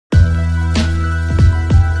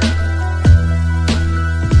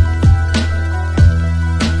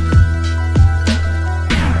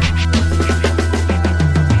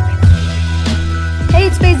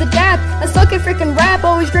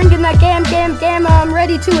drinking that gamma, I'm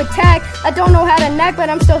ready to attack. I don't know how to knack, but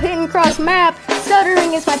I'm still hitting cross map.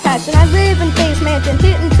 Stuttering is my passion, I live in Faze Mansion,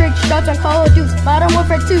 hitting trick shots on Call of Duty, Modern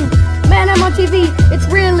Warfare 2. Man, I'm on TV, it's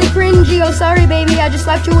really cringy. Oh, sorry, baby, I just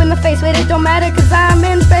slapped you in the face. Wait, it don't matter, cause I'm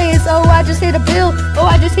in Faze. Oh, I just hit a bill. Oh,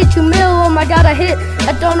 I just hit 2 mil. Oh my god, I hit.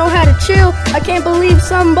 I don't know how to chill. I can't believe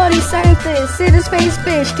somebody sent this. It is Faze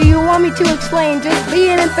Fish. Do you want me to explain? Just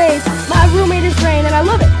being in Faze. My roommate is Rain, and I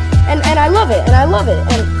love it. And I love it. And I love it.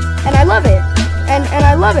 And I love it. And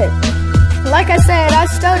I love it. Like I said, I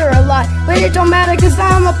stutter a lot, but it don't matter cause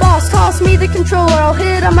I'm a boss. Toss me the controller, I'll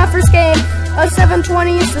hit on my first game. A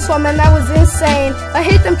 720 is this one, man, that was insane. I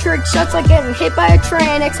hate them trick shots like getting hit by a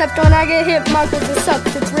train. Except when I get hit more cause it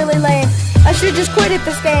sucks, it's really lame. I should just quit at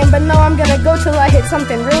this game, but no, I'm gonna go till I hit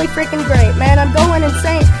something really freaking great. Man, I'm going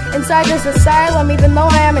insane inside this asylum. Even though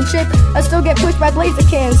I am in shape, I still get pushed by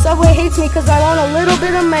Blaziken. Subway hates me cause I want a little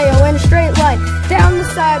bit of mayo in a straight line down the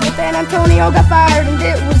side. But then Antonio got fired and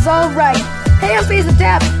it was alright. Hey, I'm Faze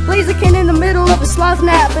Adapt, Blaziken in the middle of a sloth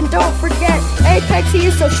nap. And don't forget, Apex, he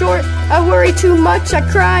is so short. I worry too much, I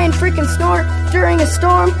cry and freaking snort during a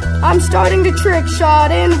storm. I'm starting to trick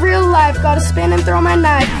shot in real life. Gotta spin and throw my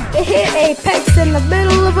knife. It hit Apex in the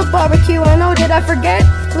middle of a barbecue. And oh, did I forget?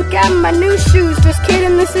 Look at my new shoes, just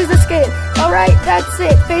kidding, this is a skit. Alright, that's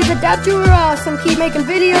it, Faze Adapt, you are awesome. Keep making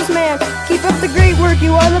videos, man. Keep up the great work,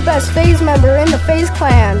 you are the best Faze member in the Faze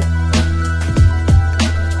clan.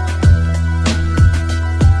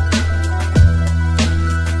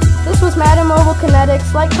 This was Madden Mobile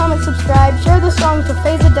Kinetics. Like, comment, subscribe, share the song to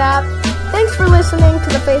Faze Adapt. Thanks for listening to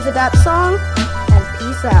the Faze Adapt song, and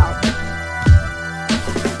peace out.